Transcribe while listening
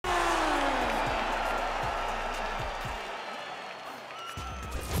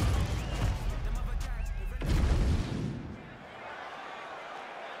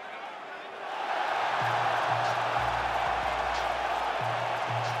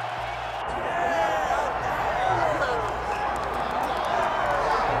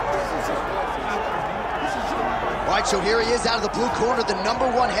right, so here he is out of the blue corner, the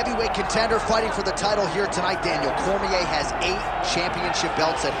 #1 heavyweight contender fighting for the title here tonight. Daniel Cormier has 8 championship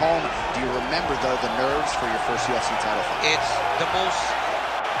belts at home. Do you remember, though, the nerves for your first UFC title fight? It's the most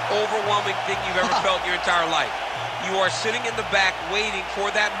overwhelming thing you've ever felt in your entire life. You are sitting in the back waiting for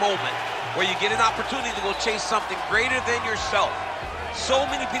that moment where you get an opportunity to go chase something greater than yourself. So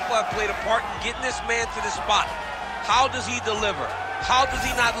many people have played a part in getting this man to this spot. How does he deliver? How does he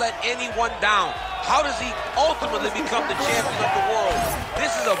not let anyone down? How does he ultimately become the champion of the world?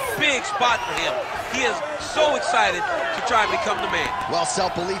 This is a big spot for him. He is so excited to try and become the man. Well,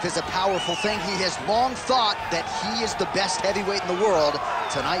 self-belief is a powerful thing. He has long thought that he is the best heavyweight in the world.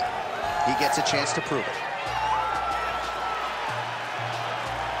 Tonight, he gets a chance to prove it.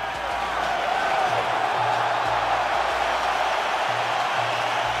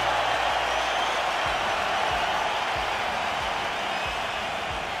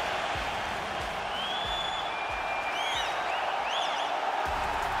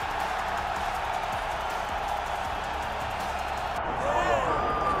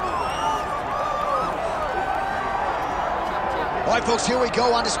 All right, folks, here we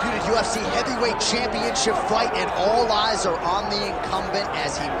go. Undisputed UFC heavyweight championship fight, and all eyes are on the incumbent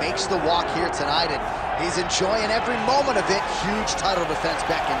as he makes the walk here tonight, and he's enjoying every moment of it. Huge title defense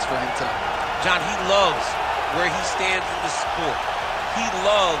beckons for him tonight. John, he loves where he stands in the sport. He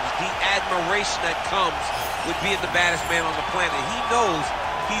loves the admiration that comes with being the baddest man on the planet. He knows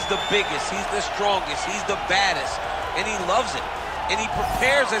he's the biggest, he's the strongest, he's the baddest, and he loves it. And he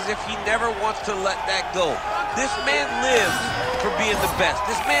prepares as if he never wants to let that go. This man lives for being the best.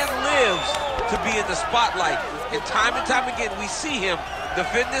 This man lives to be in the spotlight. And time again, we see him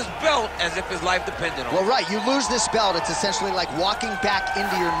defend this belt as if his life depended on it. Well, right, you lose this belt, it's essentially like walking back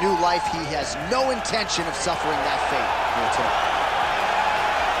into your new life. He has no intention of suffering that fate here tonight.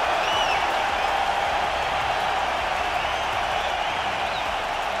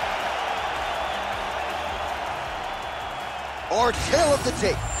 Our tale of the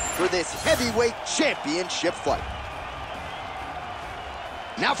tape for this heavyweight championship fight.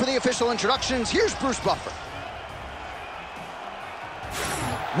 Now for the official introductions, here's Bruce Buffer.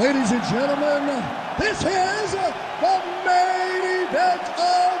 Ladies and gentlemen, this is the main event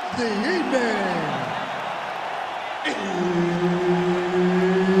of the evening.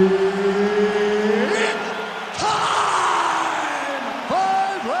 It's time!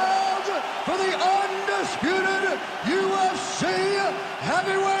 5 rounds for the undisputed UFC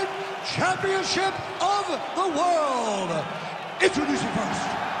Heavyweight Championship of the world. Introducing first,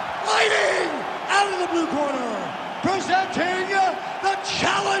 fighting out of the blue corner, presenting the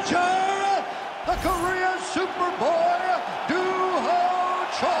challenger, the Korean Superboy, Doo-Ho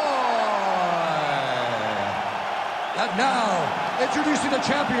Choi. And now, introducing the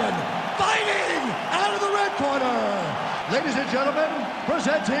champion, fighting out of the red corner. Ladies and gentlemen,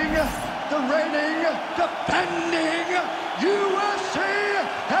 presenting the reigning, defending UFC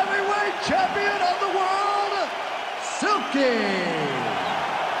Heavyweight Champion of the world, Silky.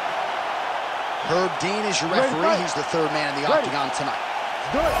 Herb Dean is your referee. He's the 3rd man in the octagon tonight.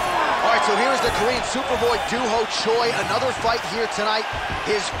 Good. All right, so here's the Korean Superboy, Doo-Ho Choi. Another fight here tonight.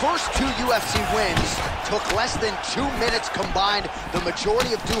 His first 2 UFC wins took less than 2 minutes combined. The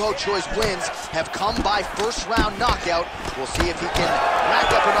majority of Doo-Ho Choi's wins have come by first-round knockout. We'll see if he can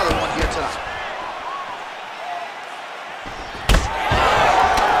rack up another one here tonight.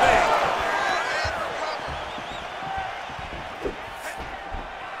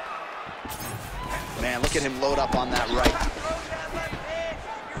 Man, look at him load up on that right.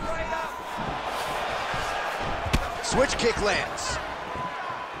 Switch kick lands.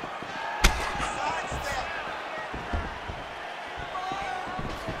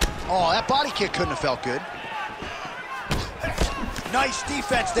 Oh, that body kick couldn't have felt good. Nice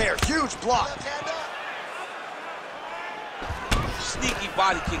defense there, huge block. Sneaky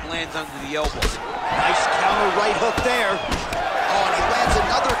body kick lands under the elbow. Nice counter right hook there. Oh, and he lands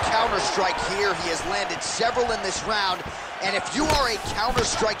another counter strike here. He has landed several in this round. And if you are a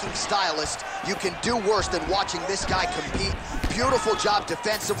counter-striking stylist, you can do worse than watching this guy compete. Beautiful job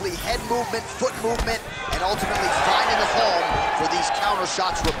defensively, head movement, foot movement, and ultimately finding a home for these counter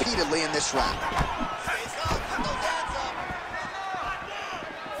shots repeatedly in this round.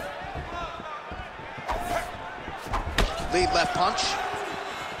 Lead left punch.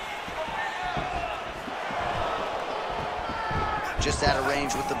 Just out of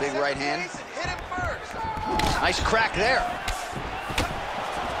range with the big right hand. Nice crack there.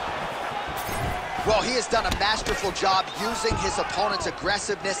 Well, he has done a masterful job using his opponent's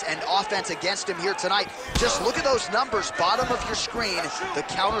aggressiveness and offense against him here tonight. Just look at those numbers, bottom of your screen. The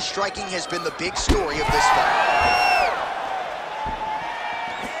counter-striking has been the big story of this fight.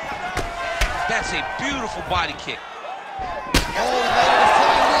 That's a beautiful body kick. Oh, he landed a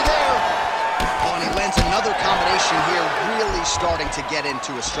flying knee there. Oh, and he lands another combination here, really starting to get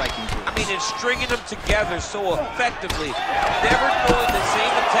into a striking groove. I mean, and stringing them together so effectively, never doing the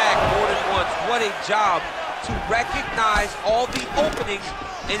same attack more than once. What a job to recognize all the openings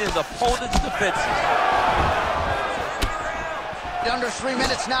in his opponent's defenses. Under 3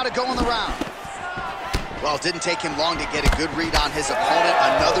 minutes now to go in the round. Well, it didn't take him long to get a good read on his opponent.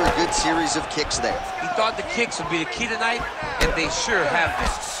 Another good series of kicks there. He thought the kicks would be the key tonight, and they sure have been.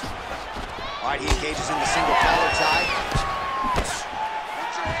 All right, he engages in the single collar tie.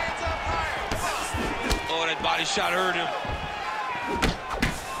 Oh, that body shot hurt him.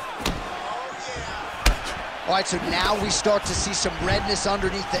 All right, so now we start to see some redness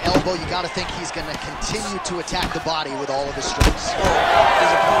underneath the elbow. You got to think he's going to continue to attack the body with all of his strikes.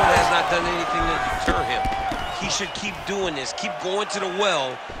 His opponent has not done anything to deter him. He should keep doing this, keep going to the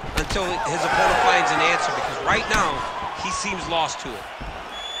well until his opponent finds an answer, because right now, he seems lost to it.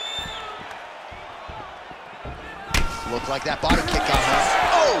 Looked like that body kick on him.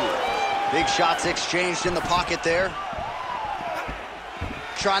 Oh! Big shots exchanged in the pocket there.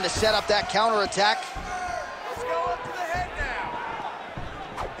 Trying to set up that counterattack. Let's go up to the head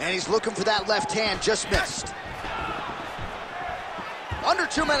now. And he's looking for that left hand, just missed. Under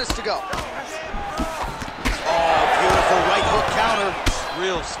 2 minutes to go. Oh, beautiful right hook counter.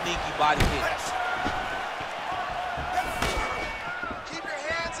 Real sneaky body kick. Keep your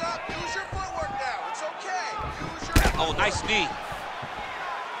hands up. Use your footwork now. It's okay. Use your... Oh, nice knee.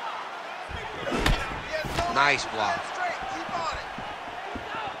 Nice block. Straight. Keep on it.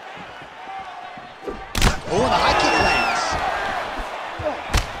 Oh, and the high kick lands.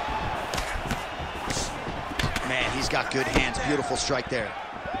 Man, he's got good hands. Beautiful strike there.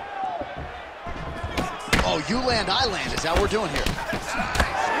 Oh, you land, I land. Is that what we're doing here?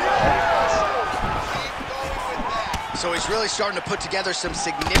 So he's really starting to put together some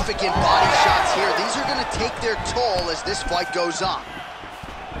significant body shots here. These are going to take their toll as this fight goes on.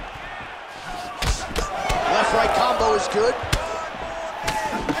 Left-right combo is good.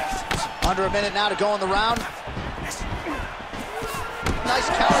 Under a minute now to go in the round. Nice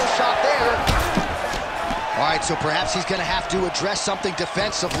counter shot there. All right, so perhaps he's going to have to address something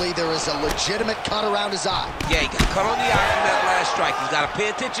defensively. There is a legitimate cut around his eye. Yeah, he got cut on the eye from that last strike. He's got to pay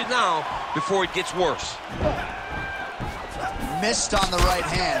attention now before it gets worse. Missed on the right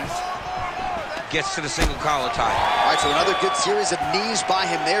hand. Gets to the single collar tie. All right, so another good series of knees by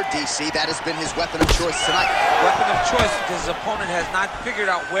him there, DC. That has been his weapon of choice tonight. Weapon of choice because his opponent has not figured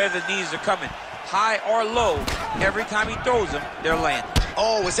out where the knees are coming. High or low, every time he throws them, they're landing.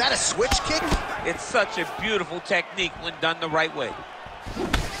 Oh, was that a switch kick? It's such a beautiful technique when done the right way.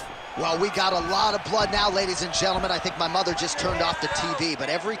 Well, we got a lot of blood now, ladies and gentlemen. I think my mother just turned off the TV, but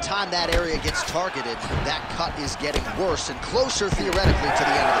every time that area gets targeted, that cut is getting worse and closer, theoretically, to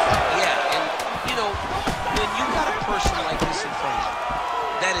the end of the fight. Yeah, and, you know, when you got a person like this in front of you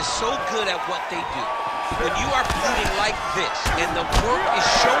that is so good at what they do, when you are bleeding like this and the work is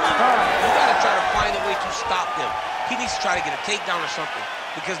showing, you got to try to find a way to stop them. He needs to try to get a takedown or something,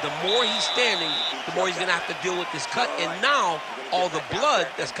 because the more he's standing, the more he's going to have to deal with this cut, and now all the blood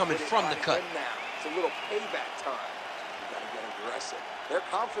that's coming from the cut. It's a little payback time. You got to get aggressive. They're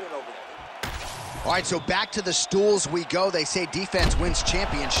confident over there. All right, so back to the stools we go. They say defense wins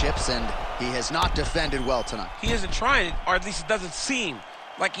championships, and he has not defended well tonight. He isn't trying, or at least it doesn't seem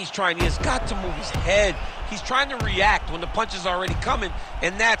like he's trying. He has got to move his head. He's trying to react when the punch is already coming,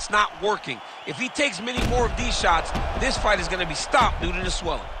 and that's not working. If he takes many more of these shots, this fight is going to be stopped due to the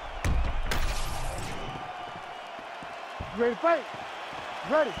swelling. You ready to fight?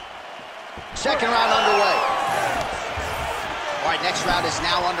 Ready. Second round underway. All right, next round is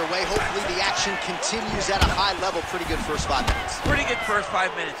now underway. Hopefully the action continues at a high level. Pretty good first 5 minutes. Pretty good first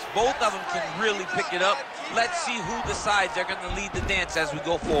 5 minutes. Both of them can really pick it up. Let's see who decides they're going to lead the dance as we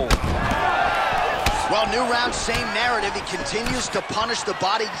go forward. Well, new round, same narrative. He continues to punish the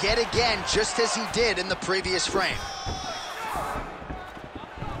body yet again, just as he did in the previous frame.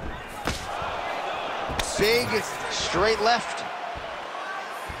 Big, straight left.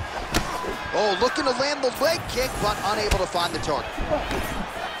 Oh, looking to land the leg kick, but unable to find the target.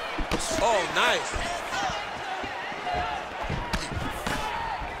 Oh, nice.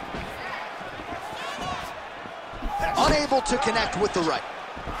 Unable to connect with the right.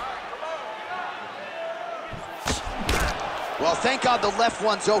 Well, thank God the left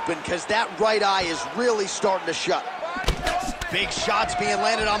one's open, because that right eye is really starting to shut. Big shots being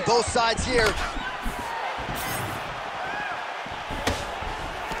landed on both sides here.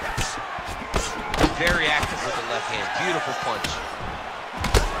 Very active with the left hand. Beautiful punch.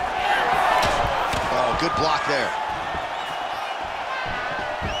 Oh, good block there.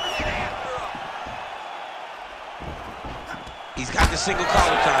 He's got the single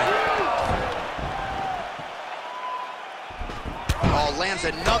collar tie. Oh, lands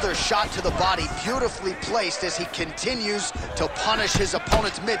another shot to the body, beautifully placed as he continues to punish his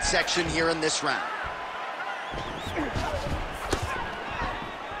opponent's midsection here in this round.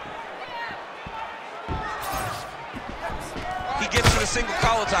 He gets to the single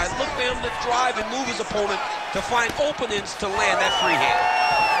collar tie. Look for him to drive and move his opponent to find openings to land that free hand.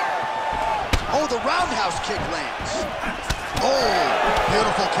 Oh, the roundhouse kick lands. Oh,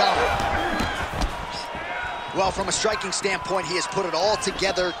 beautiful counter. Well, from a striking standpoint, he has put it all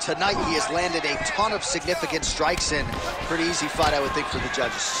together tonight. He has landed a ton of significant strikes, and pretty easy fight, I would think, for the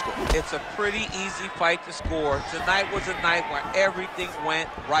judges to score. It's a pretty easy fight to score. Tonight was a night where everything went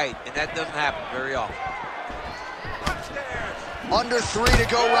right, and that doesn't happen very often. Under 3 to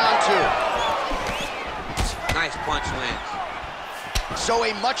go, round 2. Nice punch lands. So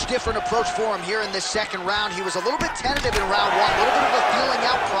a much different approach for him here in this second round. He was a little bit tentative in round 1, a little bit of a feeling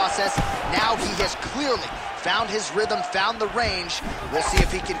out process. Now he has clearly found his rhythm, found the range. We'll see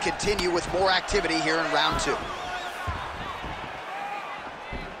if he can continue with more activity here in round 2.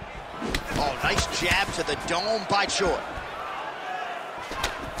 Oh, nice jab to the dome by Choi.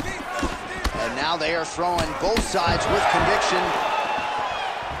 And now they are throwing both sides with conviction.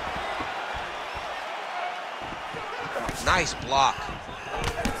 Nice block.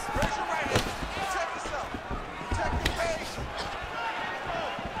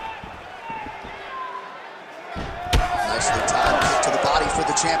 Nicely timed kick to the body for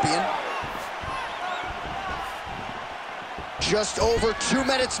the champion. Just over 2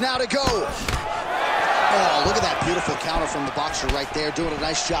 minutes now to go. Oh, look at that beautiful counter from the boxer right there, doing a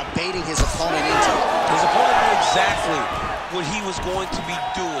nice job baiting his opponent into it. His opponent knew exactly what he was going to be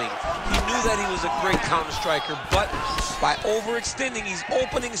doing. He knew that he was a great counter striker, but by overextending, he's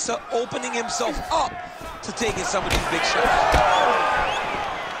opening himself up to taking some of these big shots.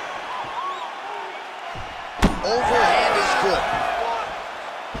 Overhand is good.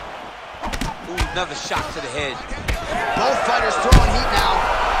 Ooh, another shot to the head. Both fighters throwing heat now.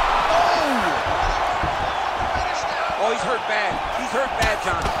 Oh, he's hurt bad. He's hurt bad,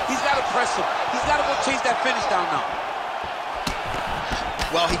 John. He's got to press him. He's got to go chase that finish down now.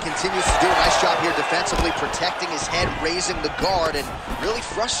 Well, he continues to do a nice job here defensively, protecting his head, raising the guard, and really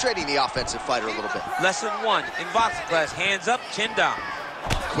frustrating the offensive fighter a little bit. Lesson 1 in boxing class, hands up, chin down.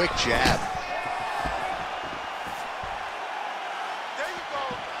 Quick jab.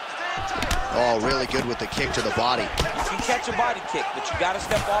 Oh, really good with the kick to the body. You can catch a body kick, but you got to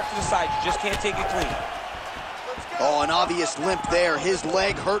step off to the side. You just can't take it clean. Oh, an obvious limp there. His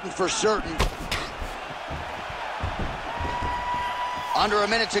leg hurting for certain. Under a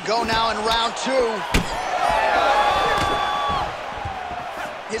minute to go now in round 2.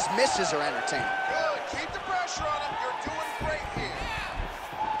 His misses are entertaining. Good. Keep the pressure on him. You're doing great here.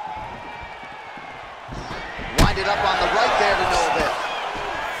 Wind it up on the right there to no avail.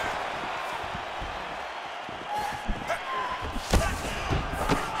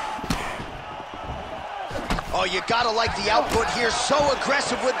 Oh, you gotta like the output here. So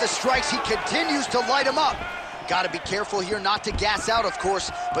aggressive with the strikes. He continues to light him up. Got to be careful here not to gas out, of course,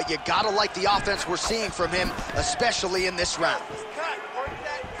 but you got to like the offense we're seeing from him, especially in this round.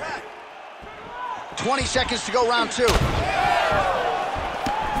 20 seconds to go, round 2. That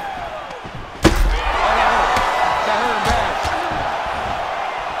hurt him bad.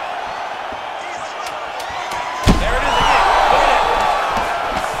 There it is again. Look at it.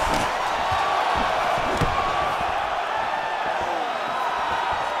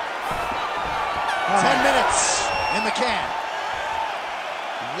 10 minutes in the can.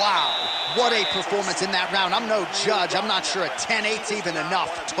 Wow, what a performance in that round. I'm no judge. I'm not sure a 10-8's even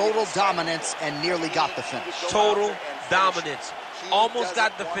enough. Total dominance and nearly got the finish. Total dominance. Almost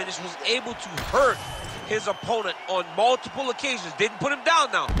got the finish. Was able to hurt his opponent on multiple occasions. Didn't put him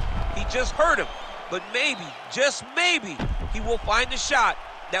down now. He just hurt him. But maybe, just maybe, he will find the shot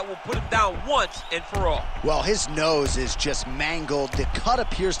that will put him down once and for all. Well, his nose is just mangled. The cut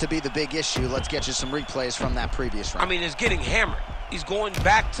appears to be the big issue. Let's get you some replays from that previous round. I mean, it's getting hammered. He's going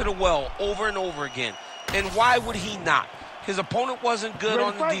back to the well over and over again. And why would he not? His opponent wasn't good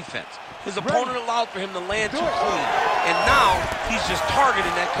on the defense. His opponent allowed for him to land too clean. And now he's just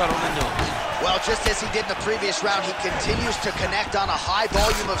targeting that cut on the nose. Well, just as he did in the previous round, he continues to connect on a high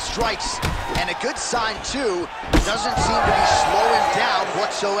volume of strikes. And a good sign, too, doesn't seem to be slowing down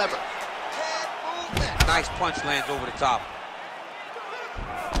whatsoever. Nice punch lands over the top.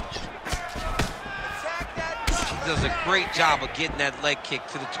 He does a great job of getting that leg kick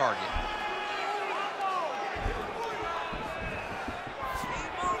to the target.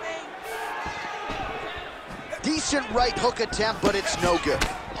 Decent right hook attempt, but it's no good.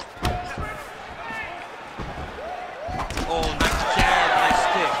 Oh, nice jab, nice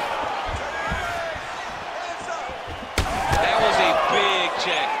stick. That was a big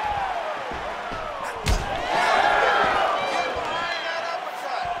check.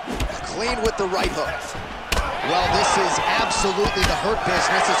 Clean with the right hook. Well, this is absolutely the hurt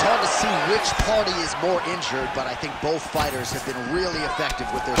business. It's hard to see which party is more injured, but I think both fighters have been really effective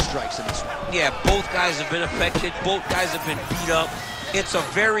with their strikes in this one. Yeah, both guys have been affected. Both guys have been beat up. It's a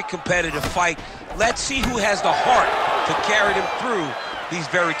very competitive fight. Let's see who has the heart to carry them through these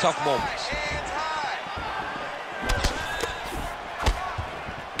very tough moments.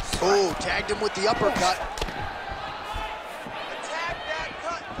 Oh, tagged him with the uppercut.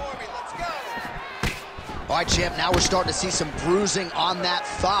 All right, champ, now we're starting to see some bruising on that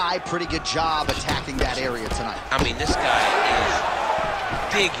thigh. Pretty good job attacking that area tonight. I mean, this guy is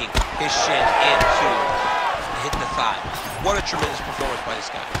digging his shin into hit the thigh. What a tremendous performance by this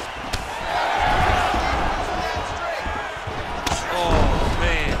guy. Oh,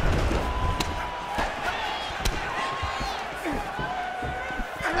 man.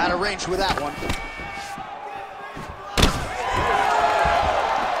 Out of range with that one.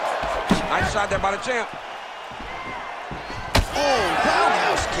 Nice shot there by the champ. Oh,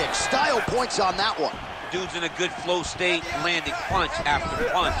 roundhouse kick. Style points on that one. Dude's in a good flow state, landing punch after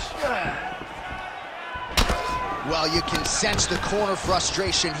punch. Well, you can sense the corner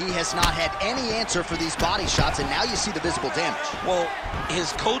frustration. He has not had any answer for these body shots, and now you see the visible damage. Well,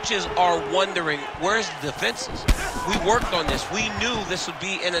 his coaches are wondering, where's the defenses? We worked on this. We knew this would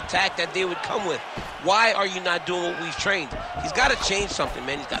be an attack that they would come with. Why are you not doing what we've trained? He's got to change something,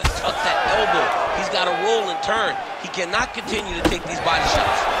 man. He's got to tuck that elbow. He's got to roll and turn. He cannot continue to take these body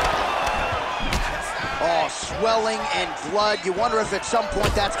shots. Oh, swelling and blood. You wonder if at some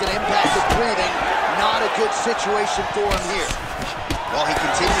point that's going to impact his breathing. Not a good situation for him here. Well, he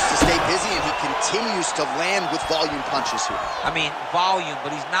continues to stay busy, and he continues to land with volume punches here. I mean, volume,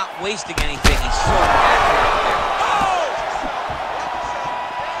 but he's not wasting anything. He's so accurate there.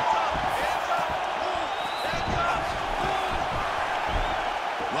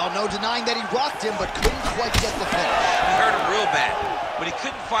 Well, no denying that he rocked him, but couldn't quite get the finish. He hurt him real bad, but he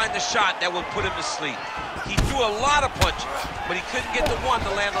couldn't find the shot that would put him to sleep. He threw a lot of punches, but he couldn't get the one to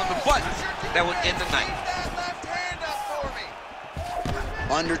land on the button that would end the night.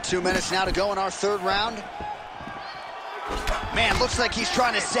 Under 2 minutes now to go in our third round. Man, looks like he's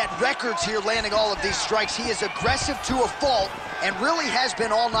trying to set records here, landing all of these strikes. He is aggressive to a fault, and really has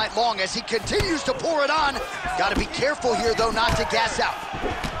been all night long as he continues to pour it on. Got to be careful here, though, not to gas out.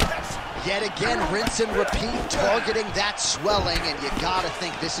 Yet again, rinse and repeat, targeting that swelling, and you got to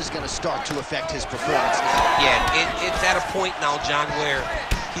think this is going to start to affect his performance now. Yeah, it's at a point now, John, where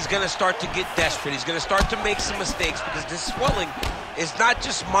he's going to start to get desperate. He's going to start to make some mistakes because this swelling is not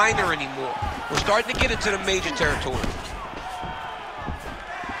just minor anymore. We're starting to get into the major territory.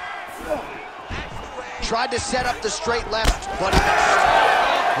 Tried to set up the straight left, but he missed.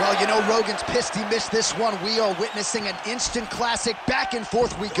 Well, you know, Rogan's pissed he missed this one. We are witnessing an instant classic. Back and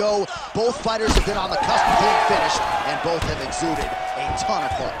forth we go. Both fighters have been on the cusp of being finished, and both have exuded a ton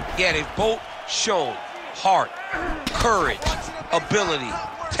of heart. Yeah, they've both shown heart, courage, ability,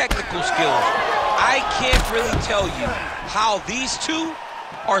 technical skills. I can't really tell you how these two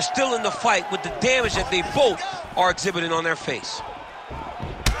are still in the fight with the damage that they both are exhibiting on their face.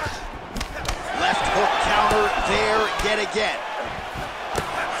 Left hook counter there yet again.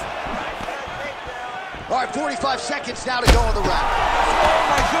 All right, 45 seconds now to go in the round. Oh,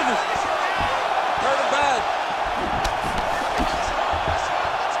 my goodness. Hurt him bad.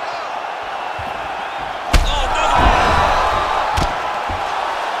 Oh,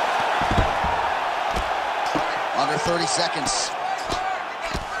 no. Under 30 seconds.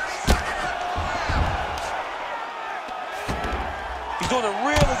 He's doing a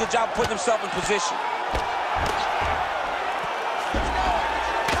really good job putting himself in position.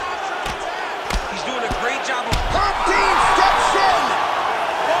 He's doing a great job of... Herb Dean steps in!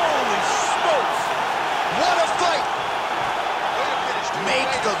 Holy smokes! What a fight!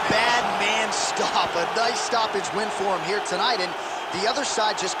 Make the bad man stop. A nice stoppage win for him here tonight, and The other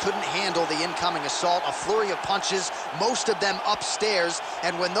side just couldn't handle the incoming assault, a flurry of punches, most of them upstairs,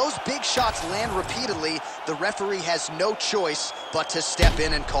 and when those big shots land repeatedly, the referee has no choice but to step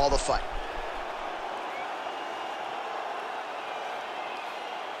in and call the fight.